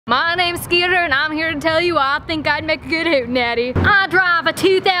My name's Skeeter and I'm here to tell you I think I'd make a good hootenanny. I drive a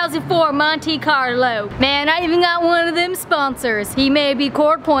 2004 Monte Carlo. Man, I even got one of them sponsors. He may be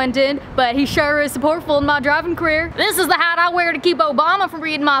court appointed, but he sure is supportful in my driving career. This is the hat I wear to keep Obama from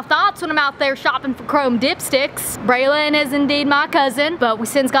reading my thoughts when I'm out there shopping for chrome dipsticks. Brelynne is indeed my cousin, but we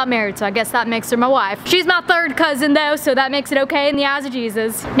since got married, so I guess that makes her my wife. She's my third cousin though, so that makes it okay in the eyes of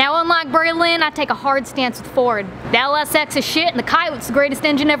Jesus. Now, unlike Brelynne, I take a hard stance with Ford. The LSX is shit and the Coyote's the greatest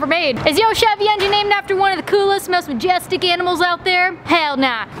engine ever made. Is your Chevy engine named after one of the coolest, most majestic animals out there? Hell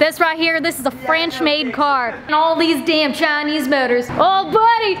nah. This right here, this is a French-made car. And all these damn Chinese motors. Oh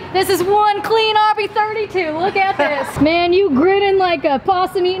buddy, this is one clean RB32. Look at this. Man, you grinning like a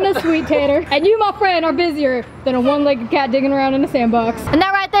possum eating a sweet tater. And you, my friend, are busier than a one-legged cat digging around in a sandbox. And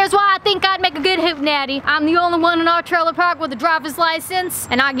that right there is why I think I'd make a good hootenanny. I'm the only one in our trailer park with a driver's license,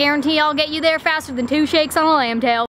 and I guarantee I'll get you there faster than 2 shakes on a lamb tail.